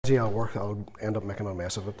technology, I'll end up making a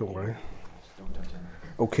mess of it, don't worry.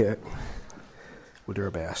 Okay. We'll do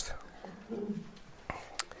our best.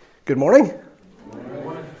 Good morning. Good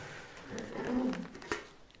morning.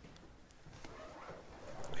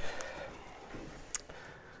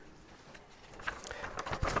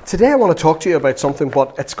 Today I want to talk to you about something,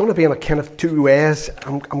 but it's going to be in a kind of two ways.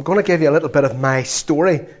 I'm going to give you a little bit of my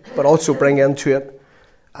story, but also bring into it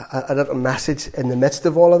a little message in the midst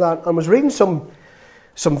of all of that. I was reading some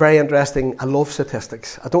very interesting. I love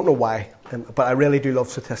statistics. I don't know why, but I really do love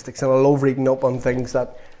statistics, and I love reading up on things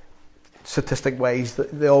that statistic-wise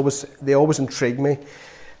they always intrigue me.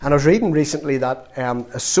 And I was reading recently that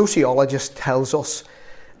a sociologist tells us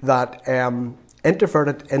that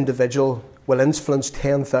introverted individual will influence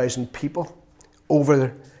 10,000 people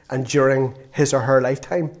over and during his or her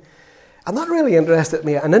lifetime. And that really interested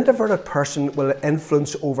me. An introverted person will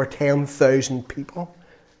influence over 10,000 people.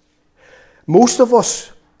 Most of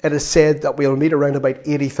us, it is said that we'll meet around about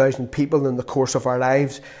 80,000 people in the course of our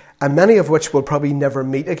lives, and many of which we'll probably never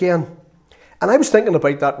meet again. And I was thinking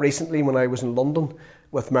about that recently when I was in London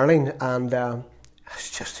with Marilyn, and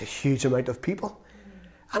it's just a huge amount of people.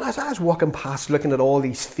 And as I was walking past, looking at all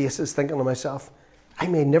these faces, thinking to myself, I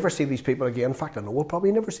may never see these people again. In fact, I know we'll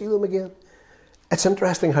probably never see them again. It's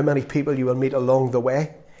interesting how many people you will meet along the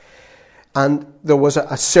way. And there was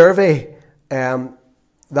a survey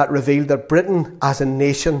that revealed that Britain, as a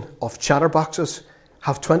nation of chatterboxes,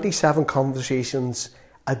 have 27 conversations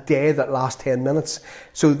a day that last 10 minutes.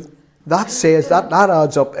 So that says, that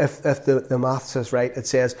adds up, if the maths is right, it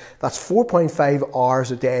says that's 4.5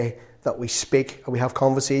 hours a day that we speak and we have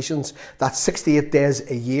conversations. That's 68 days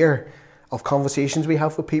a year of conversations we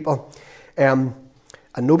have with people. And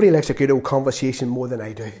nobody likes a good old conversation more than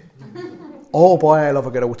I do. Oh boy, I love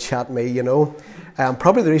a good old chat, me, you know.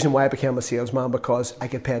 Probably the reason why I became a salesman, because I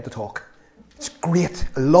get paid to talk. It's great.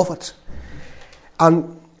 I love it.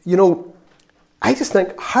 And, you know, I just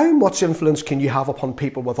think, how much influence can you have upon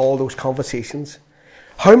people with all those conversations?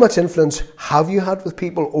 How much influence have you had with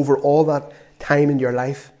people over all that time in your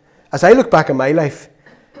life? As I look back in my life,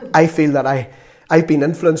 I feel that I've been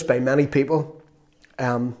influenced by many people.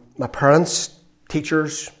 My parents,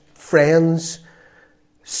 teachers, friends,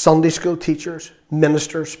 Sunday school teachers,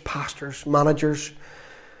 ministers, pastors, managers,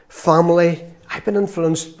 family. I've been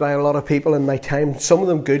influenced by a lot of people in my time, some of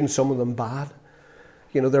them good and some of them bad.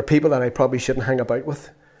 You know, there are people that I probably shouldn't hang about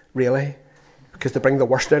with, really, because they bring the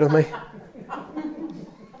worst out of me.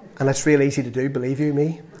 And it's real easy to do, believe you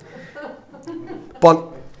me. But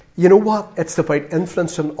you know what? It's about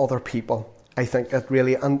influencing other people, I think, it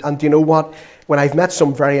really. And you know what? When I've met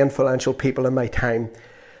some very influential people in my time,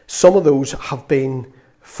 some of those have been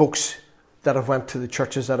folks that have went to the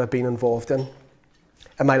churches that I've been involved in.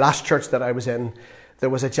 In my last church that I was in,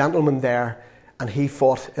 there was a gentleman there, and he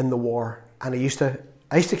fought in the war. And I used to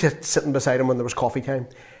get sitting beside him when there was coffee time,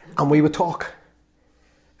 and we would talk.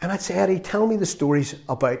 And I'd say, Eddie, tell me the stories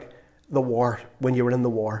about the war, when you were in the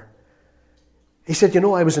war. He said, you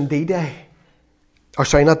know, I was in D-Day. Or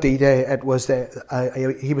sorry, not D-Day, it was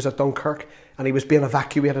he was at Dunkirk, and he was being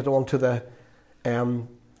evacuated onto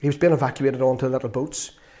little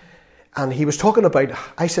boats. And he was talking about,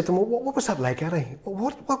 I said to him, what was that like, Eddie?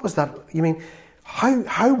 What was that? You mean,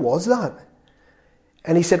 how was that?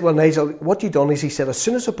 And he said, well, Nigel, what you done is, he said, as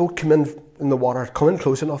soon as a boat came in the water, come in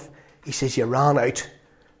close enough, he says, you ran out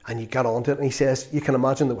and you got onto it. And he says, you can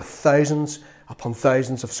imagine there were thousands upon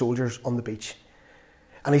thousands of soldiers on the beach.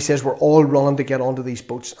 And he says, we're all running to get onto these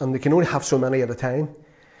boats, and they can only have so many at a time.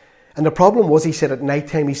 And the problem was, he said, at night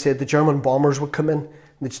time, he said, the German bombers would come in.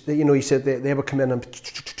 You know, he said, they would come in, and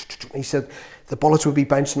he said, the bullets would be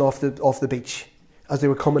bouncing off the beach as they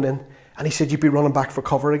were coming in. And he said, you'd be running back for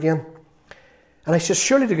cover again. And I said,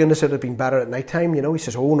 surely to goodness it would have been better at night time, you know. He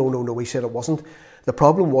says, oh, no. He said, it wasn't. The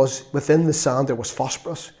problem was, within the sand, there was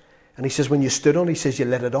phosphorus. And he says, when you stood on it, he says, you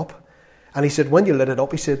lit it up. And he said, when you lit it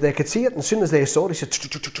up, he said, they could see it. And as soon as they saw it,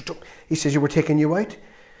 he says, you were taking you out.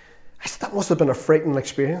 I said, that must have been a frightening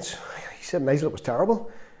experience. He said, Nigel, it was terrible.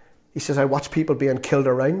 He says, I watched people being killed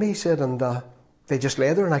around me, he said, and they just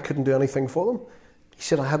lay there and I couldn't do anything for them. He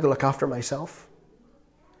said, I had to look after myself.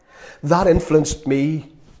 That influenced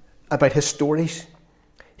me about his stories.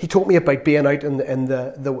 He told me about being out in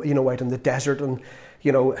out in the desert, and,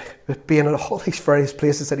 you know, being at all these various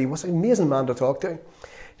places that he was an amazing man to talk to.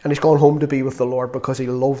 And he's gone home to be with the Lord because he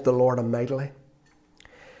loved the Lord mightily.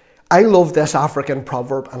 I love this African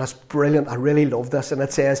proverb, and it's brilliant. I really love this. And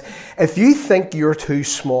it says, if you think you're too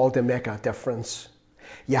small to make a difference,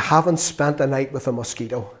 you haven't spent a night with a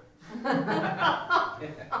mosquito.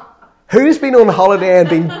 Who's been on holiday and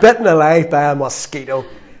been bitten alive by a mosquito?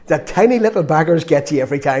 The tiny little baggers get you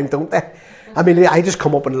every time, don't they? I mean, I just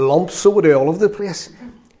come up in lumps, so would they all over the place.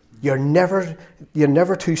 You're never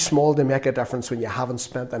too small to make a difference when you haven't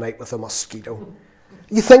spent the night with a mosquito.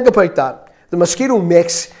 You think about that. The mosquito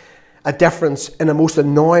makes a difference in a most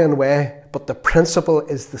annoying way, but the principle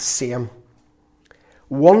is the same.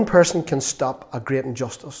 One person can stop a great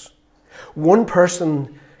injustice. One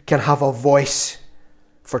person can have a voice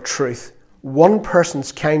for truth. One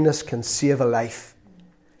person's kindness can save a life,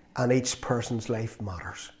 and each person's life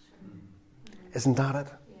matters. Isn't that it?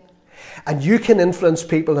 Yeah. And you can influence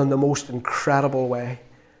people in the most incredible way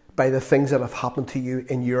by the things that have happened to you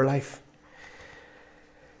in your life.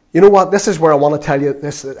 You know what? This is where I want to tell you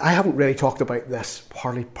this. I haven't really talked about this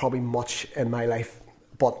probably much in my life,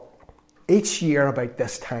 but each year about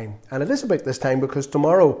this time, and it is about this time because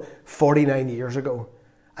tomorrow, 49 years ago,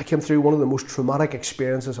 I came through one of the most traumatic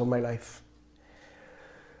experiences of my life.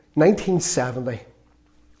 1970,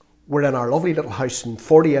 we're in our lovely little house in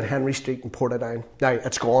 48 Henry Street in Portadown. Now,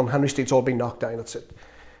 it's gone. Henry Street's all been knocked down. It's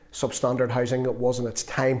substandard housing. It was in its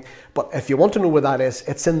time. But if you want to know where that is,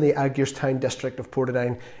 it's in the Aguerstown district of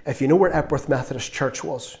Portadown. If you know where Epworth Methodist Church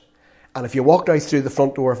was, and if you walked out through the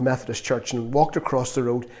front door of Methodist Church and walked across the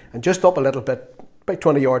road and just up a little bit, about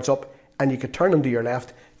 20 yards up, and you could turn into your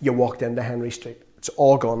left, you walked into Henry Street. It's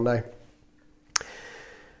all gone now.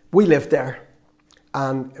 We lived there,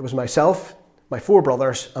 and it was myself, my 4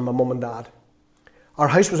 brothers, and my mum and dad. Our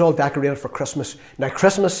house was all decorated for Christmas. Now,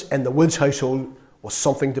 Christmas in the Woods household was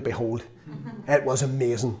something to behold. It was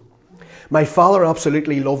amazing. My father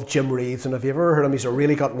absolutely loved Jim Reeves, and if you've ever heard him, he's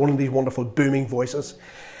really got one of these wonderful booming voices.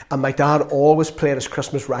 And my dad always played his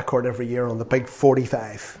Christmas record every year on the big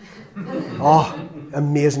 45. Oh,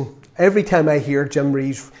 amazing. Every time I hear Jim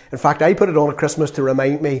Reeves, in fact, I put it on at Christmas to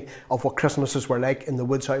remind me of what Christmases were like in the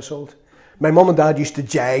Woods household. My mum and dad used to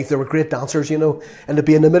jive. They were great dancers, you know, and they'd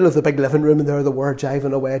be in the middle of the big living room and there they were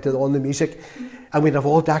jiving away to all the music. And we'd have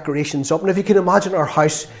all decorations up. And if you can imagine our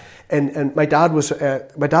house, and my dad was a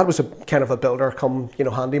kind of a builder,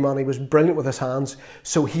 handyman. He was brilliant with his hands.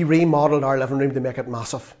 So he remodeled our living room to make it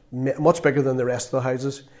massive, much bigger than the rest of the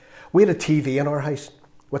houses. We had a TV in our house,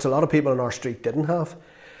 which a lot of people in our street didn't have.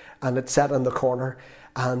 And it sat in the corner.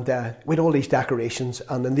 And we had all these decorations.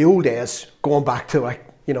 And in the old days, going back to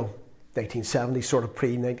 1970s, sort of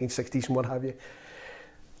pre-1960s and what have you,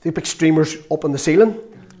 the big streamers up on the ceiling,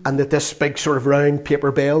 and this big sort of round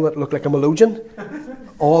paper bell that looked like a melodeon,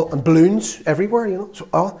 and balloons everywhere,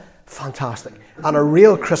 So, fantastic. And a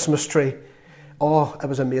real Christmas tree. Oh, it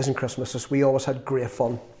was amazing Christmases. We always had great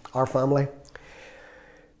fun, our family.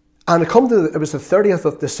 And it was the 30th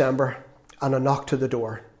of December, and I knocked to the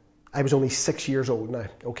door. I was only 6 years old now.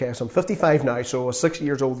 Okay, so I'm 55 now, so I was 6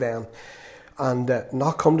 years old then. And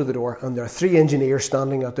knock come to the door, and there are 3 engineers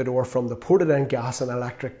standing at the door from the Portadown Gas and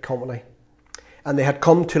Electric Company. And they had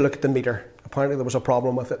come to look at the meter. Apparently there was a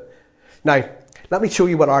problem with it. Now, let me show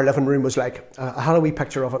you what our living room was like. I had a wee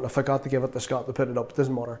picture of it, and I forgot to give it to Scott to put it up. It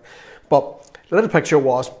doesn't matter. But the little picture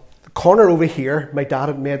was, the corner over here, my dad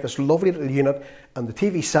had made this lovely little unit, and the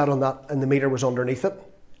TV sat on that, and the meter was underneath it.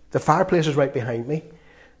 The fireplace is right behind me.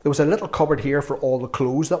 There was a little cupboard here for all the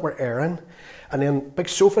clothes that were airing. And then big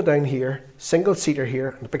sofa down here, single seater here,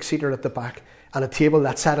 and a big seater at the back, and a table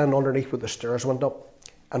that sat in underneath where the stairs went up.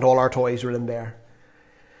 And all our toys were in there.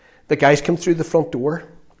 The guys came through the front door,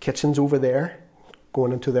 kitchen's over there,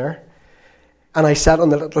 going into there. And I sat on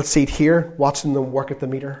the little seat here, watching them work at the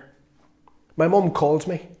meter. My mum calls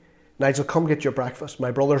me, Nigel, come get your breakfast. My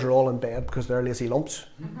brothers are all in bed because they're lazy lumps.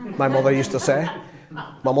 My mother used to say.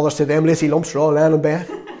 My mother said, them lazy lumps are all laying in bed.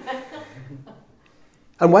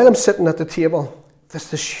 And while I'm sitting at the table, there's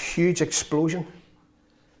this huge explosion.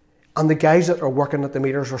 And the guys that are working at the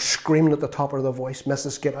meters are screaming at the top of their voice,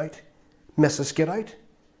 Mrs. Get out. Mrs. Get out.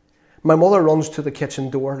 My mother runs to the kitchen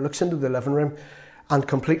door, looks into the living room, and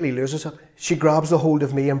completely loses it. She grabs the hold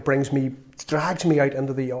of me and drags me out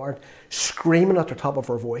into the yard, screaming at the top of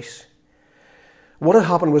her voice. What had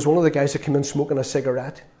happened was one of the guys that came in smoking a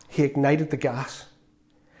cigarette, he ignited the gas.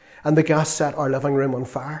 And the gas set our living room on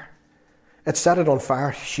fire. It set it on fire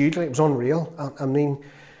hugely. It was unreal. I mean,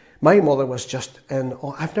 my mother was just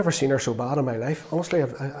I've never seen her so bad in my life. Honestly,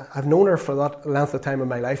 I've known her for that length of time in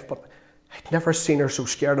my life, but I'd never seen her so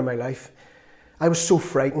scared in my life. I was so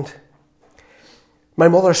frightened. My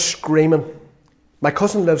mother's screaming. My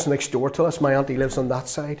cousin lives next door to us. My auntie lives on that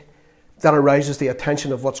side. That arouses the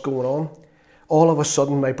attention of what's going on. All of a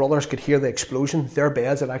sudden, my brothers could hear the explosion. Their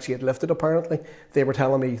beds had actually lifted, apparently. They were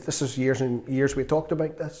telling me, this is years and years we talked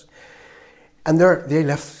about this. And their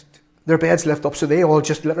beds lift up, so they all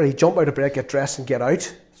just literally jump out of bed, get dressed and get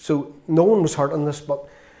out. So no one was hurt in this, but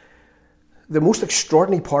the most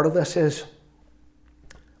extraordinary part of this is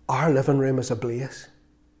our living room is ablaze.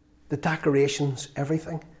 The decorations,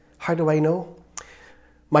 everything. How do I know?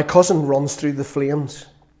 My cousin runs through the flames,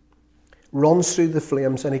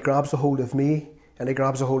 and he grabs a hold of me, and he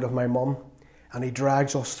grabs a hold of my mum, and he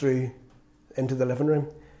drags us through into the living room.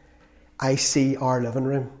 I see our living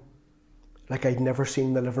room like I'd never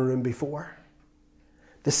seen the living room before.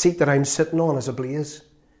 The seat that I'm sitting on is ablaze.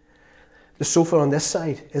 The sofa on this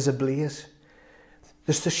side is ablaze.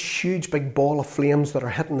 There's this huge big ball of flames that are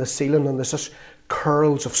hitting the ceiling, and there's this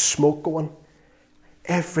curls of smoke going.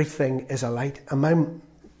 Everything is alight. And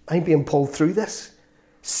I'm being pulled through this.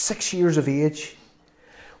 6 years of age.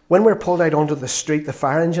 When we were pulled out onto the street, the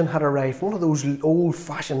fire engine had arrived. One of those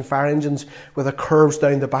old-fashioned fire engines with the curves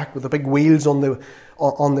down the back, with the big wheels on the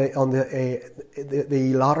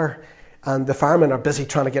ladder. And the firemen are busy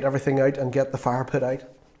trying to get everything out and get the fire put out.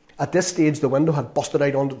 At this stage, the window had busted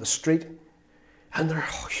out onto the street. And there are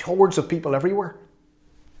hordes of people everywhere.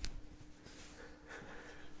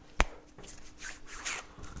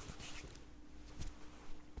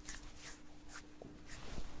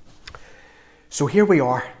 So here we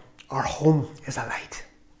are. Our home is alight.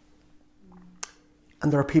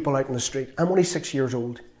 And there are people out in the street. I'm only 6 years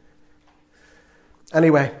old.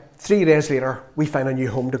 Anyway, 3 days later, we find a new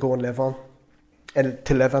home to go and live in.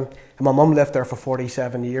 And my mum lived there for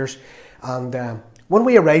 47 years. And when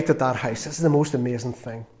we arrived at that house, this is the most amazing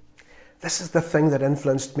thing. This is the thing that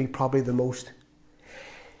influenced me probably the most.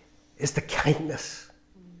 Is the kindness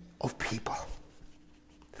of people.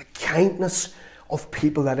 The kindness of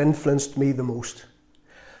people that influenced me the most.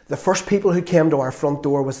 The first people who came to our front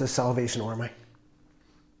door was the Salvation Army.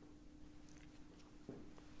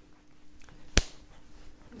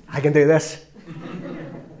 I can do this.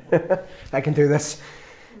 I can do this.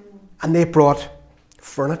 And they brought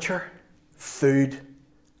furniture, food,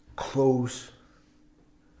 clothes.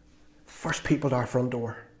 First people to our front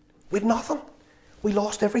door. We had nothing. We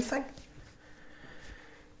lost everything.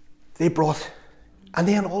 They brought, and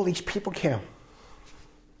then all these people came.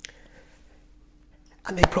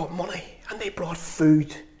 And they brought money, and they brought food,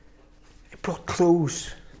 they brought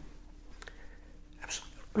clothes. It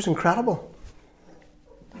was incredible.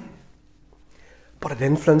 But it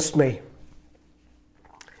influenced me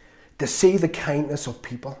to see the kindness of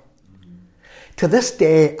people. To this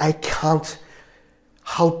day, I can't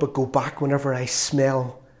help but go back whenever I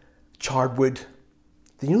smell charred wood.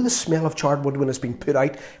 Do you know the smell of charred wood when it's been put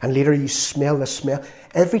out, and later you smell the smell?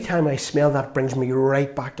 Every time I smell that, brings me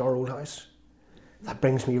right back to our old house. That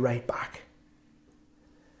brings me right back.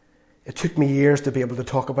 It took me years to be able to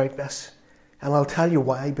talk about this. And I'll tell you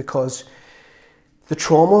why, because the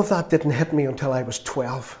trauma of that didn't hit me until I was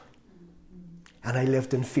 12. And I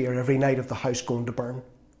lived in fear every night of the house going to burn.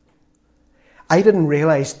 I didn't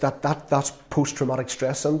realise that's post-traumatic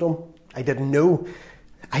stress syndrome. I didn't know.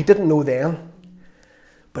 I didn't know then.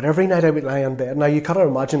 But every night I would lie in bed. Now you can't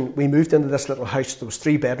imagine, we moved into this little house, there was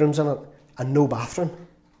 3 bedrooms in it and no bathroom.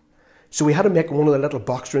 So we had to make one of the little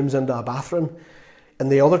box rooms into a bathroom.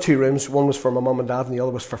 And the other 2 rooms, one was for my mum and dad and the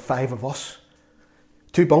other was for 5 of us.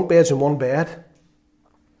 2 bunk beds and 1 bed.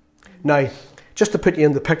 Now, just to put you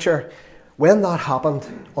in the picture, when that happened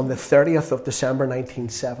on the 30th of December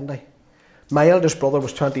 1970, my eldest brother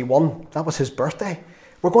was 21. That was his birthday.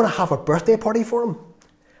 We're going to have a birthday party for him.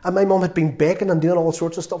 And my mum had been baking and doing all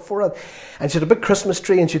sorts of stuff for it. And she had a big Christmas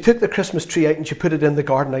tree, and she took the Christmas tree out and she put it in the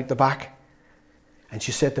garden out the back. And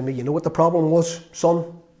she said to me, you know what the problem was,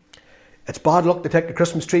 son? It's bad luck to take the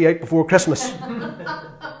Christmas tree out before Christmas.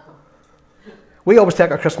 We always take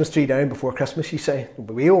our Christmas tree down before Christmas, you say.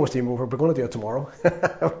 But we always do over. We're going to do it tomorrow.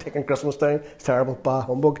 We're taking Christmas down. It's terrible. Bah,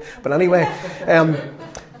 humbug. But anyway,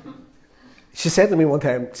 she said to me one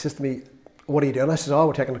time, she says to me, what are you doing? I said,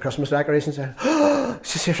 we're taking the Christmas decorations down.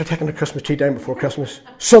 She says, you're taking the Christmas tree down before Christmas.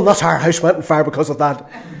 Son, that's our house went on fire because of that.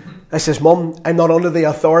 I says, Mum, I'm not under the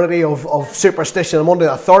authority of superstition. I'm under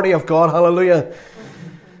the authority of God. Hallelujah.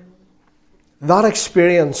 That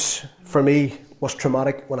experience for me was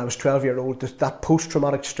traumatic when I was 12 years old. That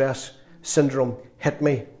post-traumatic stress syndrome hit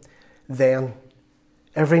me then.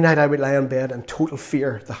 Every night I would lie in bed in total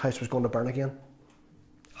fear the house was going to burn again.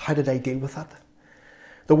 How did I deal with that?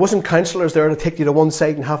 There wasn't counsellors there to take you to one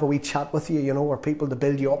side and have a wee chat with you, or people to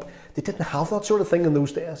build you up. They didn't have that sort of thing in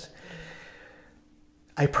those days.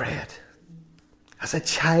 I prayed. As a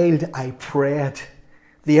child, I prayed.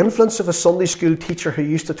 The influence of a Sunday school teacher who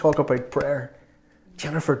used to talk about prayer.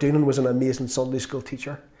 Jennifer Doonan was an amazing Sunday school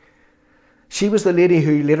teacher. She was the lady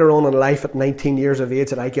who later on in life at 19 years of age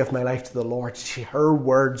that I gave my life to the Lord. Her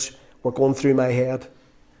words were going through my head.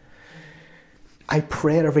 I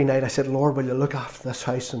prayed every night. I said, Lord, will you look after this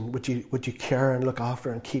house, and would you care and look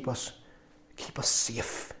after and keep us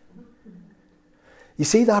safe? You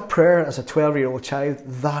see, that prayer as a 12-year-old child,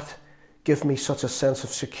 that gave me such a sense of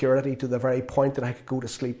security to the very point that I could go to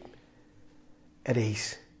sleep at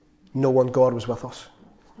ease, knowing God was with us.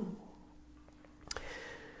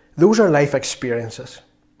 Those are life experiences.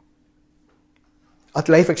 That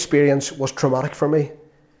life experience was traumatic for me.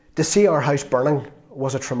 To see our house burning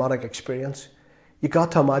was a traumatic experience. You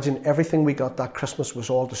got to imagine everything we got that Christmas was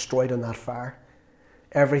all destroyed in that fire.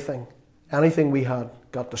 Everything. Anything we had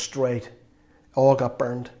got destroyed. All got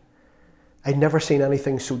burned. I'd never seen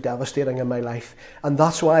anything so devastating in my life. And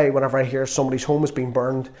that's why whenever I hear somebody's home has been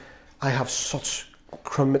burned, I have such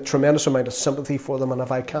tremendous amount of sympathy for them. And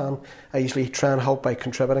if I can, I usually try and help by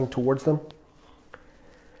contributing towards them.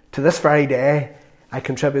 To this very day, I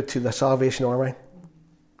contribute to the Salvation Army.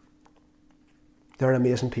 They're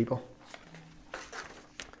amazing people.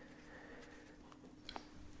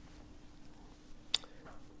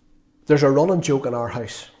 There's a running joke in our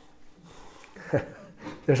house.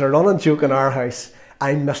 There's a running joke in our house.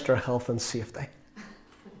 I'm Mr. Health and Safety.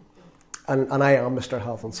 And I am Mr.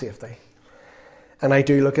 Health and Safety. And I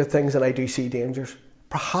do look at things and I do see dangers.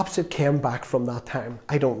 Perhaps it came back from that time.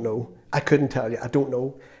 I don't know. I couldn't tell you. I don't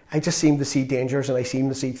know. I just seem to see dangers and I seem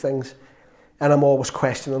to see things. And I'm always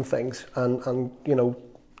questioning things. And you know,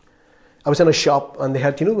 I was in a shop and they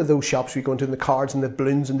had, you know, with those shops we go into in the cards and the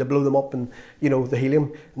balloons and they blow them up and, you know, the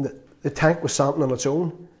helium. And the tank was something on its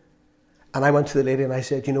own. And I went to the lady and I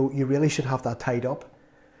said, you know, you really should have that tied up.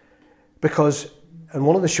 Because in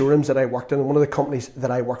one of the showrooms that I worked in, one of the companies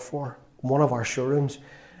that I worked for, one of our showrooms,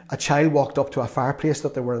 a child walked up to a fireplace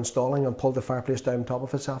that they were installing and pulled the fireplace down on top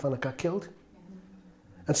of itself and it got killed.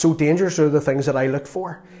 And so dangers are the things that I look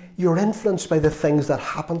for. You're influenced by the things that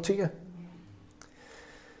happen to you.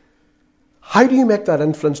 How do you make that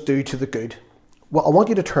influence do to the good? Well, I want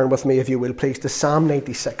you to turn with me, if you will, please, to Psalm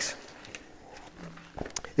 96.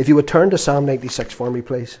 If you would turn to Psalm 96 for me,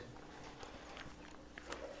 please.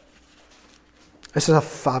 This is a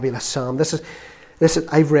fabulous psalm. This is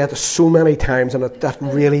I've read it so many times and that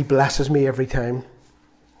really blesses me every time.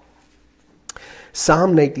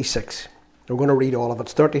 Psalm 96. I'm going to read all of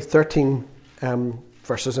it. It's 13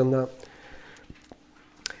 verses in that.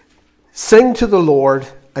 Sing to the Lord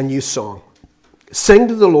a new song. Sing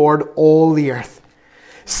to the Lord all the earth.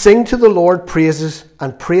 Sing to the Lord praises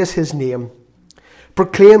and praise his name.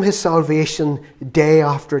 Proclaim his salvation day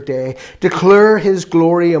after day. Declare his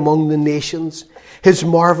glory among the nations, his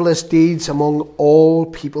marvelous deeds among all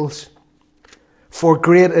peoples. For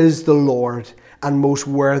great is the Lord and most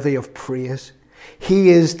worthy of praise. He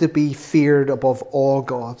is to be feared above all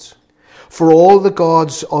gods. For all the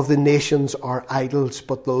gods of the nations are idols,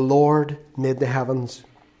 but the Lord made the heavens.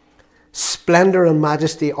 Splendor and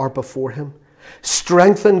majesty are before him.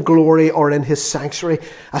 Strength and glory are in his sanctuary.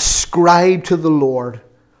 Ascribe to the Lord,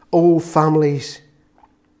 O families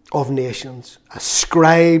of nations.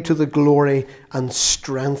 Ascribe to the glory and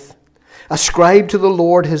strength. Ascribe to the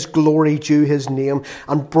Lord his glory due his name,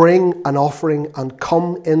 and bring an offering and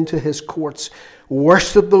come into his courts.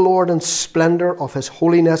 Worship the Lord in splendor of his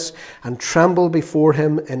holiness, and tremble before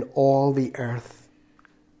him in all the earth.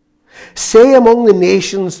 Say among the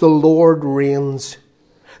nations, the Lord reigns.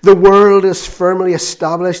 The world is firmly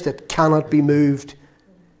established, it cannot be moved.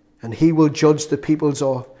 And he will judge the peoples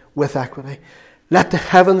with equity. Let the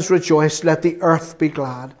heavens rejoice, let the earth be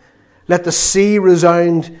glad. Let the sea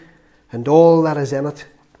resound, and all that is in it.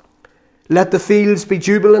 Let the fields be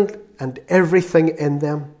jubilant, and everything in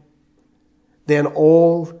them. Then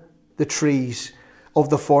all the trees of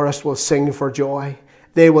the forest will sing for joy.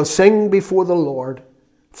 They will sing before the Lord,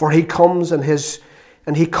 for he comes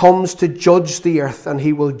and he comes to judge the earth, and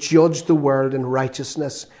he will judge the world in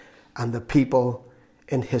righteousness and the people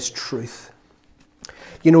in his truth.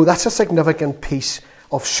 You know, that's a significant piece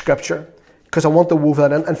of Scripture, because I want to weave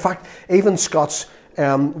that in. In fact, even Scott's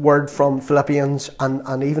word from Philippians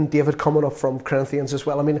and even David coming up from Corinthians as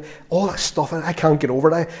well. I mean, all that stuff, I can't get over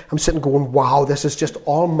it. I'm sitting going, wow, this is just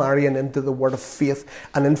all marrying into the word of faith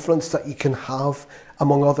and influence that you can have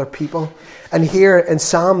among other people. And here in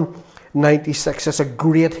Psalm 96, it's a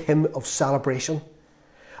great hymn of celebration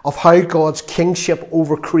of how God's kingship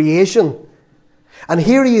over creation. And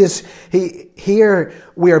here he is. Here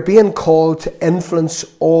we are being called to influence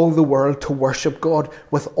all the world to worship God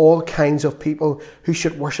with all kinds of people who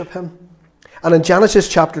should worship him. And in Genesis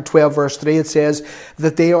chapter 12, verse 3, it says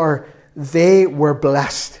that they were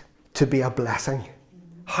blessed to be a blessing.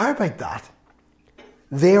 How about that?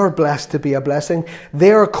 They are blessed to be a blessing.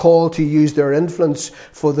 They are called to use their influence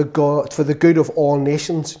for the good of all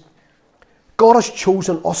nations. God has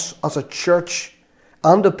chosen us as a church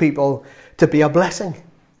and a people to be a blessing.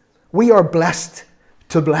 We are blessed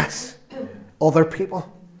to bless other people.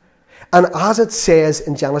 And as it says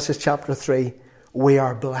in Genesis chapter 3, we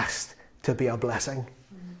are blessed to be a blessing.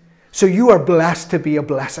 So you are blessed to be a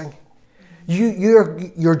blessing.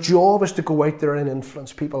 Your job is to go out there and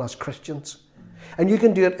influence people as Christians. And you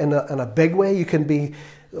can do it in a big way. You can be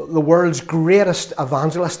the world's greatest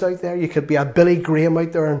evangelist out there. You could be a Billy Graham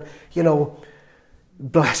out there and,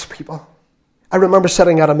 bless people. I remember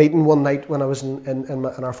sitting at a meeting one night when I was in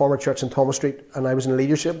our former church in Thomas Street, and I was in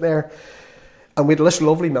leadership there. And we had this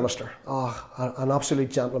lovely minister, an absolute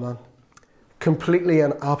gentleman, completely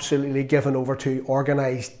and absolutely given over to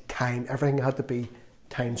organised time. Everything had to be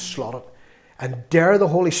time slotted. And there the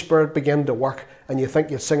Holy Spirit began to work, and you think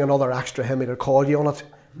you'd sing another extra hymn, he'd have called you on it.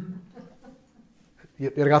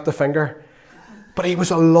 You'd have got the finger. But he was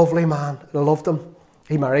a lovely man, and I loved him.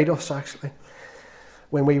 He married us, actually,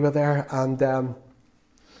 when we were there. And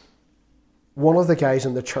one of the guys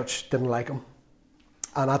in the church didn't like him.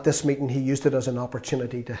 And at this meeting, he used it as an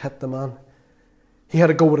opportunity to hit the man. He had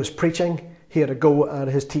a go at his preaching. He had a go at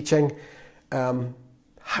his teaching. I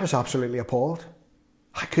was absolutely appalled.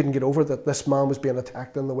 I couldn't get over that this man was being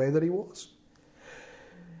attacked in the way that he was.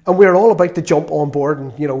 And we were all about to jump on board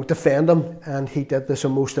and, defend him. And he did this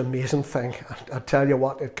most amazing thing. I tell you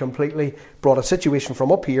what, it completely brought a situation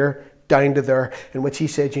from up here down to there, in which he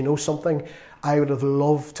said, you know something? I would have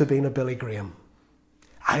loved to have been a Billy Graham.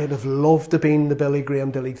 I would have loved to have been the Billy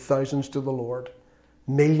Graham to lead thousands to the Lord.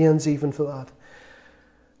 Millions even for that.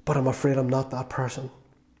 But I'm afraid I'm not that person.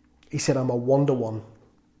 He said, I'm a one-to-one.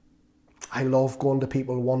 I love going to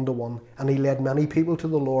people one-to-one. And he led many people to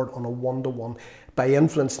the Lord on a one-to-one by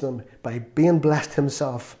influencing them, by being blessed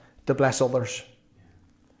himself to bless others.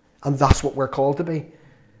 And that's what we're called to be.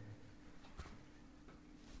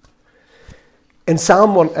 In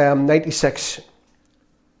Psalm 96,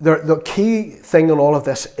 the key thing in all of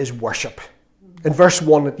this is worship. In verse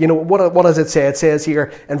 1, what does it say? It says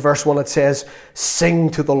here in verse 1, it says, sing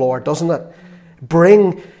to the Lord, doesn't it?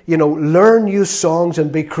 Bring, learn new songs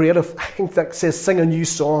and be creative. I think that says sing a new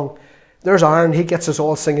song. There's Aaron, he gets us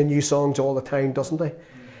all singing new songs all the time, doesn't he? Do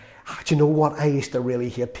you know what? I used to really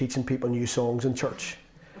hate teaching people new songs in church.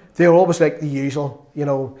 They were always like the usual,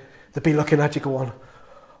 they'd be looking at you going,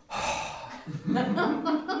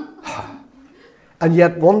 And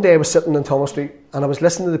yet one day I was sitting in Thomas Street and I was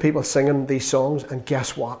listening to the people singing these songs, and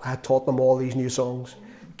guess what? I had taught them all these new songs.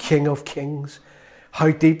 King of Kings,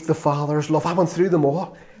 How Deep the Father's Love. I went through them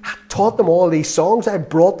all. I taught them all these songs. I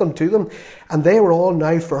brought them to them, and they were all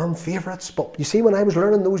now firm favourites. But you see, when I was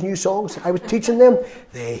learning those new songs, I was teaching them,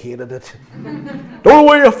 they hated it. Don't know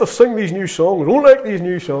why you have to sing these new songs. Don't like these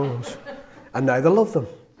new songs. And now they love them.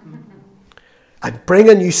 And bring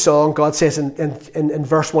a new song, God says in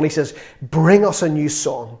verse 1, he says, bring us a new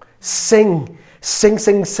song. Sing,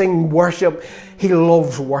 worship. He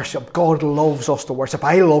loves worship. God loves us to worship.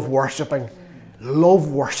 I love worshipping.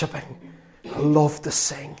 I love to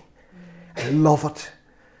sing. I love it.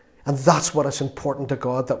 And that's what is important to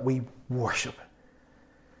God, that we worship.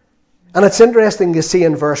 And it's interesting to see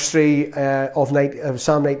in verse 3 of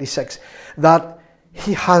Psalm 96 that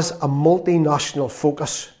he has a multinational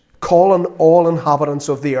focus, calling all inhabitants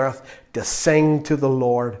of the earth to sing to the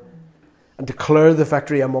Lord and declare the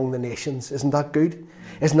victory among the nations. Isn't that good?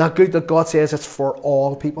 Isn't that good that God says it's for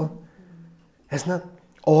all people? Isn't it?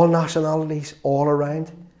 All nationalities, all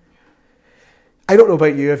around. I don't know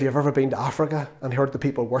about you, if you've ever been to Africa and heard the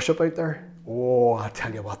people worship out there. Oh, I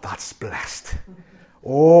tell you what, that's blessed.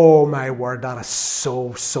 Oh, my word, that is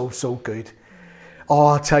so, so, so good. Oh,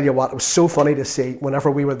 I'll tell you what, it was so funny to see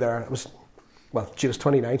whenever we were there. She was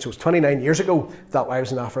 29, so it was 29 years ago that I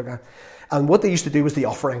was in Africa. And what they used to do was the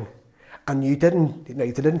offering. And they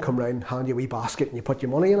didn't come round and hand you a wee basket and you put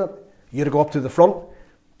your money in it. You had to go up to the front,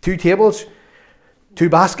 2 tables, 2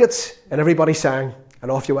 baskets, and everybody sang. And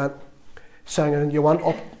off you went, singing, and you went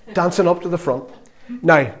up, dancing up to the front.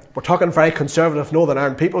 Now, we're talking very conservative Northern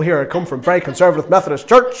Ireland people here. I come from very conservative Methodist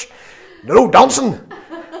church. No dancing.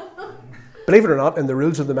 Believe it or not, in the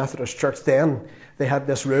rules of the Methodist church then, they had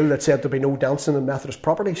this rule that said there'd be no dancing in Methodist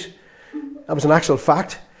properties. That was an actual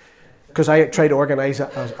fact, because I tried to organise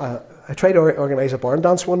a barn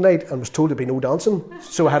dance one night and was told there'd be no dancing,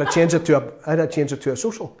 so I had to change it to a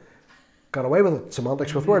social. Got away with it.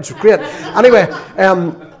 Semantics with words. Great. Anyway,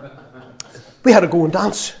 we had to go and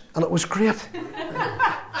dance, and it was great.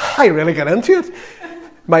 I really got into it.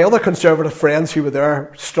 My other conservative friends who were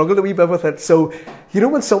there struggled a wee bit with it. So,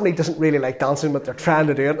 when somebody doesn't really like dancing, but they're trying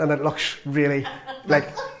to do it, and it looks really like...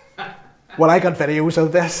 Well, I got videos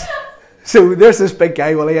of this. So there's this big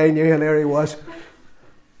guy, Willie, I knew, and there he was.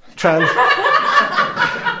 Trying,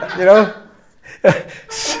 you know.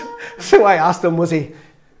 So I asked him, are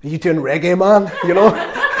you doing reggae, man? You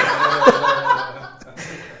know.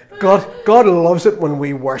 God loves it when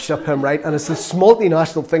we worship Him, right? And it's this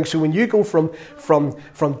multinational thing. So when you go from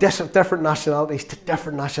different nationalities to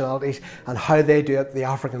different nationalities, and how they do it, the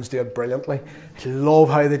Africans do it brilliantly. I love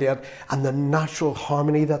how they do it, and the natural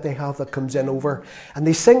harmony that they have that comes in over. And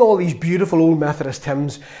they sing all these beautiful old Methodist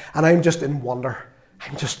hymns, and I'm just in wonder.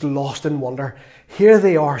 I'm just lost in wonder. Here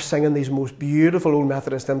they are singing these most beautiful old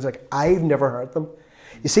Methodist hymns like I've never heard them.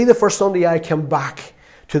 You see, the first Sunday I came back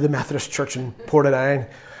to the Methodist church in Portadown,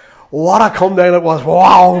 what a come down it was.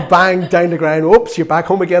 Wow, bang, down the ground. Oops, you're back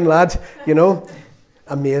home again, lad. You know,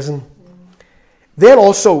 amazing. Then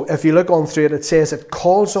also, if you look on through it, it says it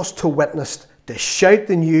calls us to witness, to shout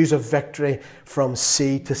the news of victory from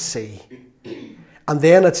sea to sea. And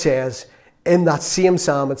then it says, in that same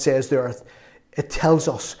psalm, it says there, it tells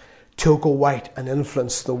us to go out and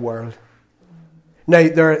influence the world. Now,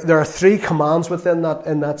 there are 3 commands within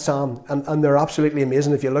that psalm, and they're absolutely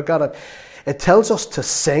amazing if you look at it. It tells us to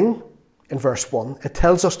sing in verse 1. It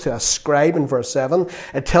tells us to ascribe in verse 7.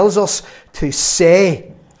 It tells us to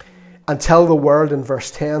say and tell the world in verse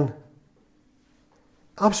 10.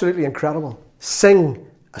 Absolutely incredible. Sing,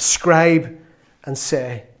 ascribe, and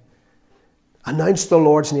say. Announce the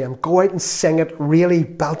Lord's name. Go out and sing it. Really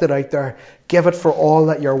belt it out there. Give it for all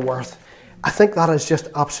that you're worth. I think that is just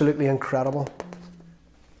absolutely incredible.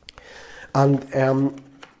 And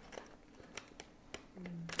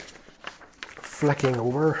flicking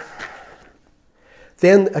over.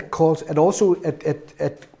 Then it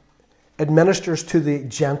ministers to the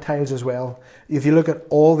Gentiles as well. If you look at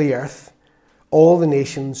all the earth, all the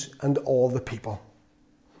nations, and all the people.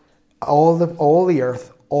 All the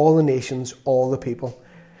earth, all the nations, all the people.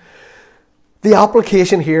 The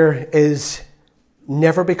application here is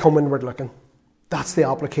never become inward looking. That's the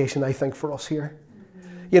application, I think, for us here.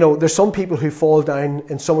 You know, there's some people who fall down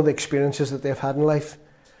in some of the experiences that they've had in life.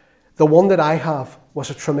 The one that I have was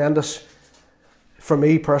a tremendous, for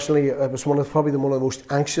me personally, it was probably one of the most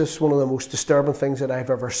anxious, one of the most disturbing things that I've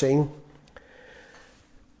ever seen.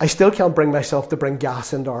 I still can't bring myself to bring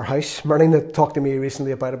gas into our house. Marlene talked to me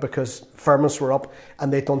recently about it because firms were up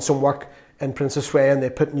and they'd done some work in Princess Way and they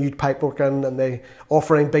put new pipework in and they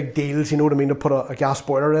offering big deals, you know what I mean, to put a gas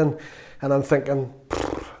boiler in. And I'm thinking,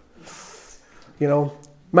 you know,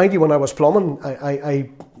 mind you, when I was plumbing,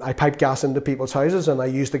 I piped gas into people's houses and I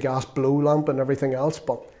used the gas blow lamp and everything else,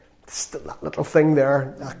 but still that little thing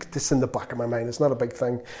there, it's in the back of my mind, it's not a big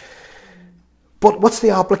thing. But what's the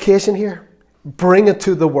application here? Bring it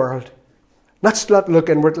to the world. Let's not look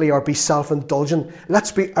inwardly or be self-indulgent.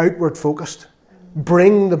 Let's be outward focused.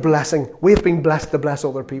 Bring the blessing. We've been blessed to bless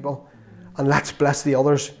other people, and let's bless the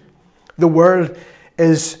others. The world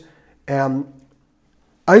is out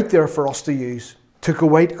there for us to use, to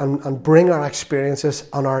go out and bring our experiences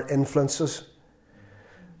and our influences.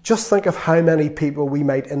 Just think of how many people we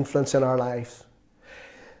might influence in our lives.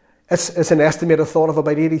 It's an estimated thought of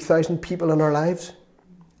about 80,000 people in our lives.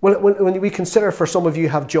 When we consider, for some of you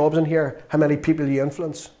have jobs in here, how many people you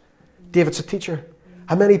influence. David's a teacher.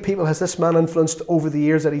 How many people has this man influenced over the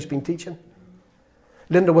years that he's been teaching?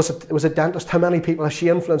 Linda was a dentist. How many people has she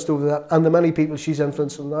influenced over that? And the many people she's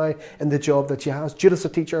influencing now in the job that she has. Judith's a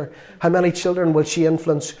teacher. How many children will she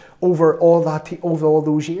influence over all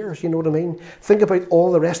those years? You know what I mean? Think about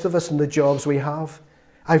all the rest of us in the jobs we have.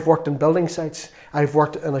 I've worked in building sites. I've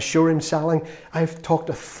worked in a showroom selling. I've talked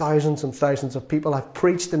to thousands and thousands of people. I've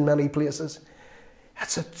preached in many places.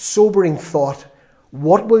 It's a sobering thought.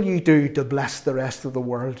 What will you do to bless the rest of the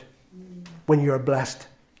world when you're blessed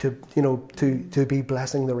to be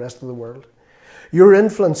blessing the rest of the world? Your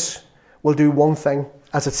influence will do one thing,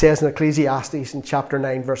 as it says in Ecclesiastes in chapter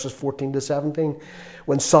 9, verses 14 to 17,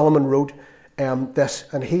 when Solomon wrote this,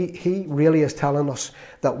 and he really is telling us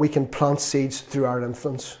that we can plant seeds through our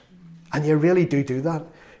influence. And you really do that,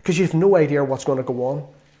 because you have no idea what's going to go on.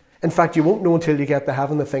 In fact, you won't know until you get to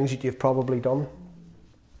heaven the things that you've probably done.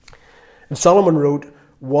 And Solomon wrote,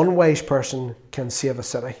 one wise person can save a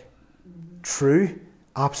city. True,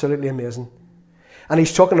 absolutely amazing. And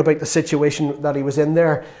he's talking about the situation that he was in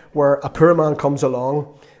there, where a poor man comes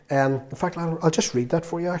along. In fact, I'll just read that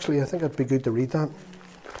for you, actually. I think it'd be good to read that.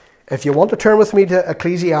 If you want to turn with me to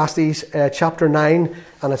Ecclesiastes chapter 9,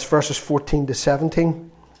 and it's verses 14 to 17.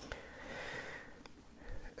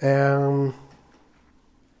 And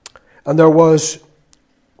there was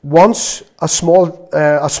once a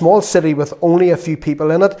small city with only a few people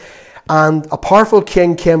in it, and a powerful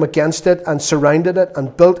king came against it and surrounded it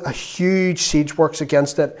and built a huge siege works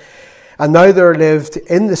against it. And now there lived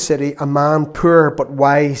in the city a man poor but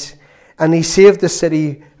wise, and he saved the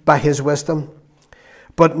city by his wisdom.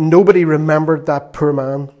 But nobody remembered that poor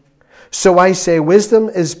man. So I say, wisdom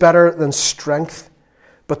is better than strength,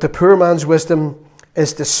 but the poor man's wisdom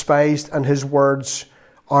is despised, and his words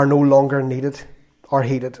are no longer needed or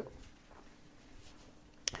heeded.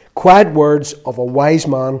 Quiet words of a wise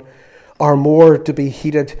man are more to be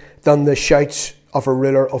heeded than the shouts of a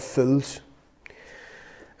ruler of fools.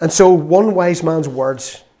 And so one wise man's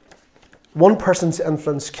words, one person's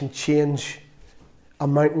influence can change a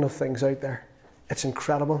mountain of things out there. It's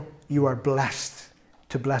incredible. You are blessed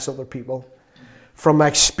to bless other people. From my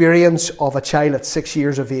experience of a child at 6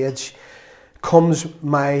 years of age comes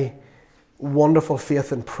my wonderful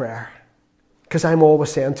faith in prayer. Because I'm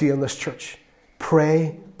always saying to you in this church,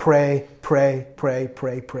 pray, pray, pray, pray,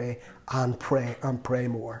 pray, pray, and pray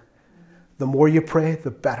more. The more you pray, the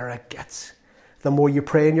better it gets. The more you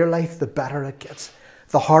pray in your life, the better it gets.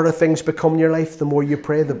 The harder things become in your life, the more you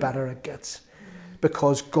pray, the better it gets.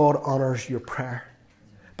 Because God honours your prayer.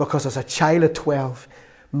 Because as a child of 12,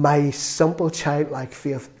 my simple childlike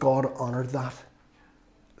faith, God honoured that.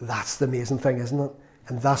 That's the amazing thing, isn't it?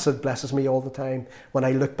 And that's what blesses me all the time when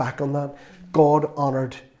I look back on that. God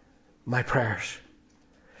honoured my prayers.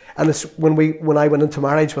 And it's when I went into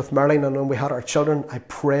marriage with Marilyn and when we had our children, I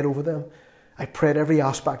prayed over them. I prayed every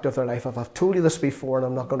aspect of their life. I've told you this before and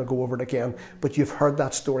I'm not going to go over it again, but you've heard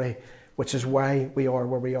that story, which is why we are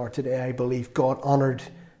where we are today. I believe God honoured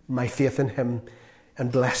my faith in him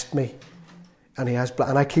and blessed me. And he has,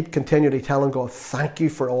 and I keep continually telling God, thank you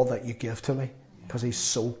for all that you give to me, because he's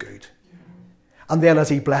so good. And then as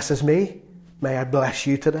he blesses me, may I bless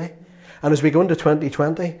you today. And as we go into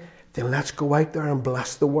 2020, then let's go out there and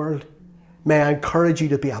bless the world. May I encourage you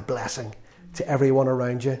to be a blessing to everyone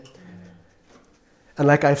around you. And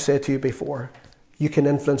like I've said to you before, you can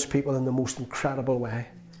influence people in the most incredible way.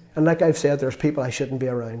 And like I've said, there's people I shouldn't be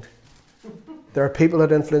around. There are people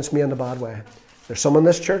that influence me in a bad way. There's some in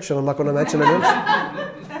this church, and I'm not going to mention their names.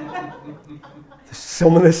 There's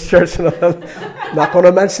some in this church, and I'm not going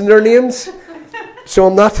to mention their names. So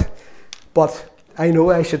I'm not. But I know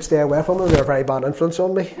I should stay away from them. They're a very bad influence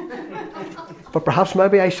on me. But perhaps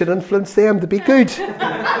maybe I should influence them to be good.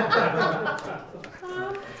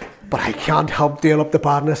 But I can't help doing up the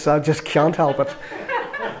badness. I just can't help it.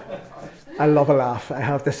 I love a laugh. I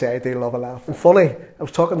have to say I do love a laugh. And funny, I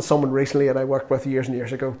was talking to someone recently that I worked with years and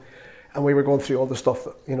years ago, and we were going through all the stuff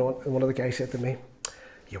that, and one of the guys said to me,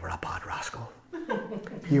 "You were a bad rascal.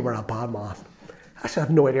 You were a bad man." I said, "I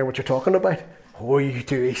have no idea what you're talking about." "Oh, you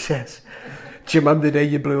do," he says. "Do you remember the day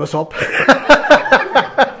you blew us up?"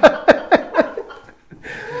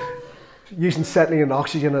 Using acetylene and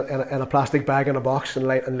oxygen in a plastic bag in a box and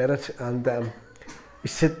lit it. And he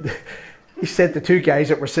said the two guys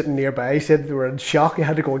that were sitting nearby, he said they were in shock. He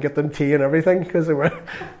had to go and get them tea and everything because it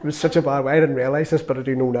was such a bad way. I didn't realise this, but I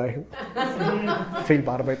do know now. I feel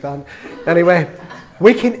bad about that. Anyway,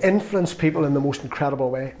 we can influence people in the most incredible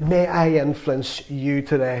way. May I influence you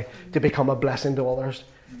today to become a blessing to others.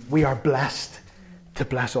 We are blessed to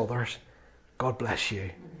bless others. God bless you.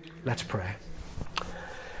 Let's pray.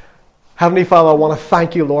 Heavenly Father, I want to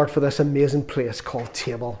thank you, Lord, for this amazing place called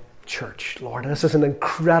Table Church, Lord. This is an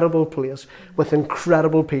incredible place with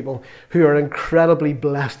incredible people who are incredibly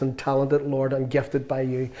blessed and talented, Lord, and gifted by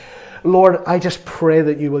you. Lord, I just pray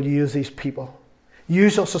that you will use these people.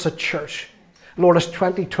 Use us as a church. Lord, as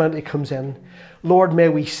 2020 comes in, Lord, may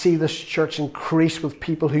we see this church increase with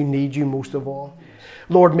people who need you most of all.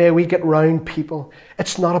 Lord, may we get round people.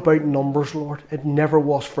 It's not about numbers, Lord. It never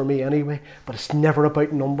was for me anyway, but it's never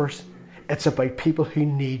about numbers. It's about people who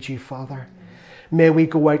need you, Father. May we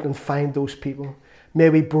go out and find those people. May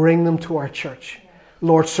we bring them to our church.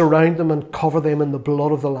 Lord, surround them and cover them in the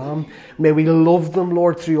blood of the Lamb. May we love them,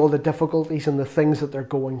 Lord, through all the difficulties and the things that they're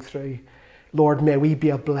going through. Lord, may we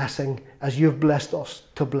be a blessing as you've blessed us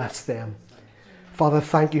to bless them. Father,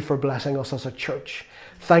 thank you for blessing us as a church.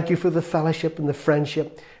 Thank you for the fellowship and the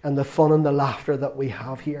friendship and the fun and the laughter that we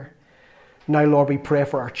have here. Now, Lord, we pray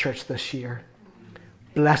for our church this year.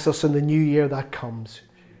 Bless us in the new year that comes.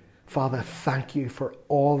 Father, thank you for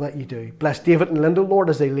all that you do. Bless David and Linda, Lord,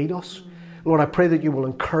 as they lead us. Lord, I pray that you will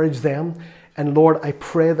encourage them. And Lord, I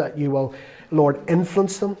pray that you will, Lord,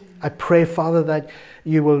 influence them. I pray, Father, that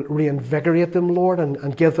you will reinvigorate them, Lord,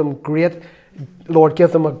 and give them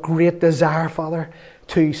give them a great desire, Father,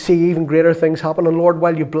 to see even greater things happen. And Lord,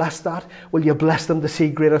 while you bless that, will you bless them to see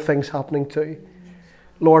greater things happening too?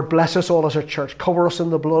 Lord, bless us all as a church. Cover us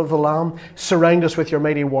in the blood of the Lamb. Surround us with your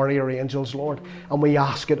mighty warrior angels, Lord. And we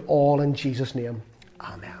ask it all in Jesus' name.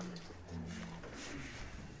 Amen.